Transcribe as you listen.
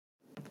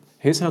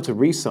Here's how to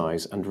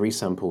resize and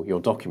resample your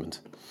document.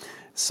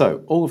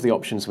 So all of the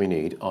options we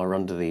need are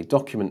under the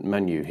document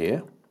menu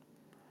here,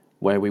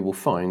 where we will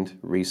find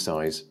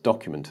resize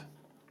document.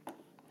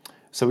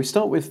 So we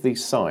start with the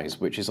size,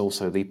 which is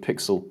also the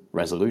pixel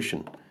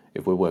resolution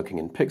if we're working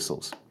in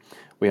pixels.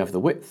 We have the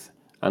width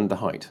and the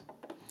height.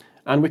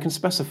 And we can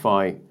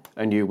specify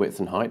a new width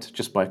and height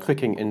just by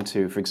clicking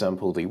into, for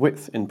example, the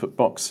width input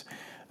box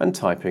and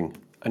typing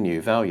a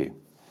new value.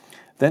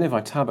 Then if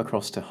I tab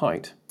across to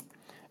height,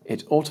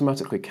 it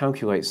automatically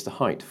calculates the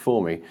height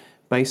for me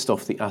based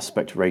off the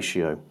aspect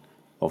ratio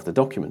of the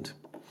document.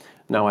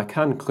 Now I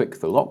can click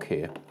the lock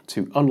here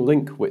to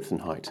unlink width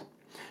and height.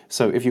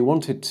 So if you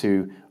wanted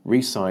to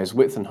resize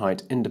width and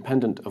height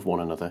independent of one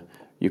another,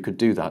 you could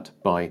do that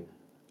by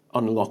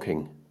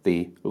unlocking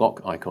the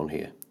lock icon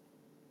here.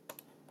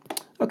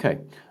 Okay,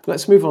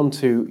 let's move on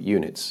to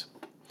units.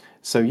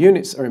 So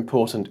units are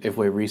important if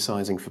we're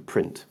resizing for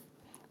print.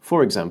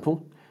 For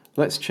example,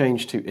 let's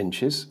change to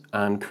inches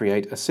and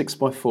create a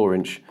 6x4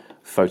 inch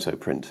photo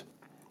print.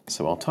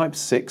 So I'll type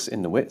 6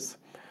 in the width,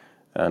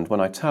 and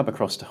when I tab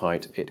across to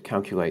height, it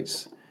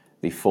calculates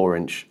the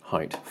 4-inch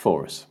height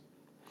for us.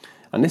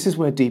 And this is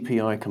where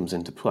DPI comes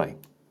into play.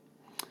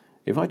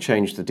 If I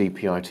change the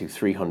DPI to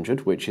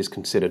 300, which is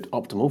considered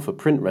optimal for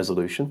print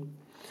resolution,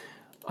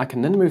 I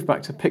can then move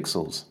back to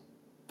pixels.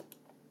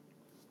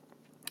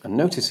 And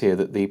notice here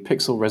that the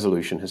pixel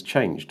resolution has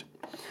changed.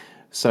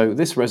 So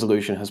this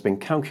resolution has been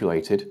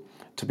calculated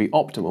to be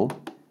optimal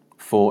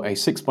for a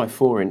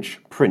 6x4 inch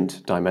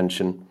print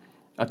dimension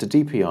at a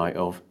DPI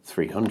of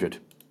 300.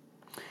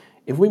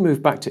 If we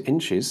move back to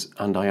inches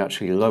and I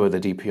actually lower the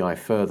DPI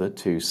further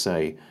to,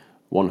 say,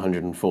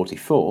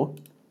 144,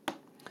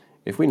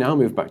 if we now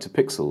move back to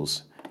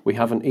pixels, we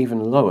have an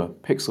even lower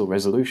pixel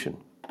resolution.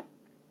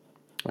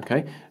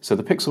 Okay, so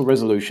the pixel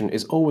resolution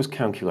is always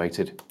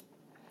calculated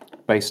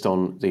based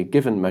on the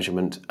given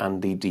measurement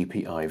and the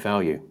DPI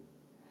value.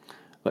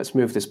 Let's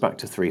move this back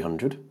to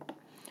 300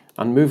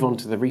 and move on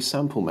to the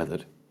resample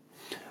method.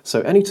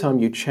 So anytime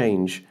you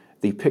change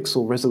the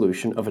pixel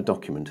resolution of a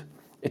document,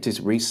 it is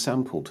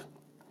resampled.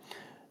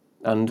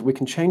 And we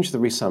can change the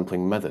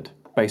resampling method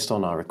based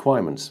on our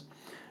requirements.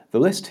 The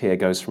list here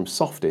goes from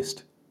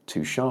softest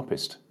to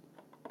sharpest.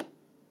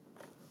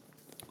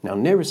 Now,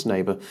 nearest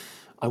neighbour,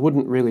 I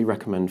wouldn't really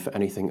recommend for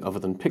anything other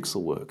than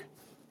pixel work.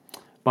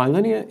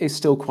 Bilinear is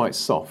still quite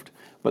soft,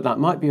 but that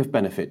might be of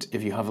benefit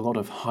if you have a lot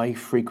of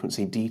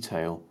high-frequency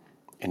detail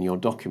in your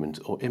document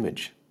or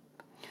image.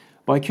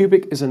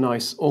 Bicubic is a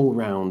nice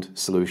all-round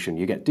solution.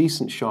 You get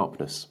decent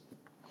sharpness.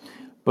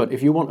 But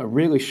if you want a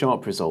really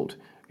sharp result,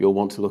 you'll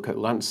want to look at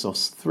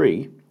Lanczos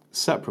 3,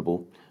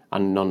 separable,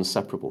 and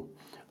non-separable.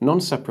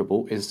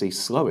 Non-separable is the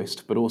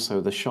slowest, but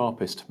also the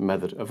sharpest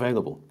method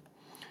available.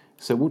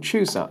 So we'll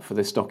choose that for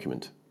this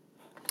document.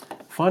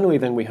 Finally,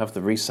 then we have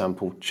the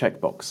resample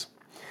checkbox.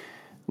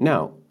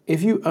 Now,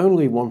 if you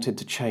only wanted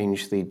to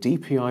change the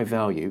DPI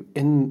value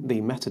in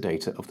the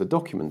metadata of the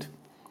document,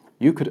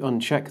 you could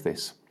uncheck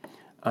this,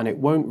 and it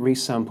won't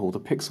resample the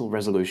pixel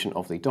resolution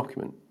of the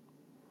document.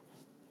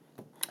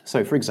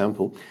 So, for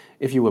example,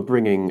 if you were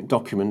bringing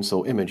documents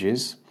or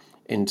images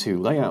into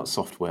layout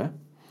software,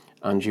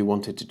 and you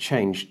wanted to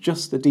change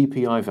just the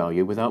DPI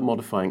value without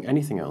modifying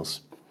anything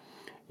else,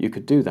 you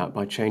could do that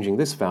by changing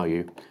this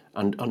value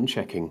and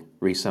unchecking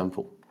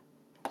resample.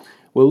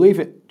 We'll leave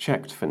it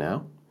checked for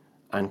now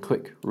and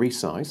click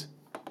resize.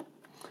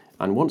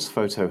 And once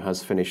Photo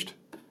has finished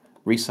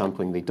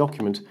resampling the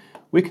document,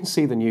 we can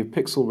see the new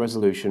pixel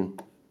resolution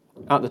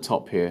at the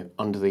top here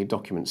under the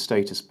document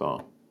status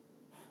bar.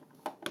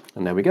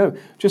 And there we go,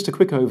 just a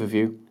quick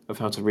overview of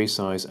how to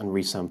resize and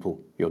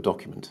resample your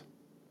document.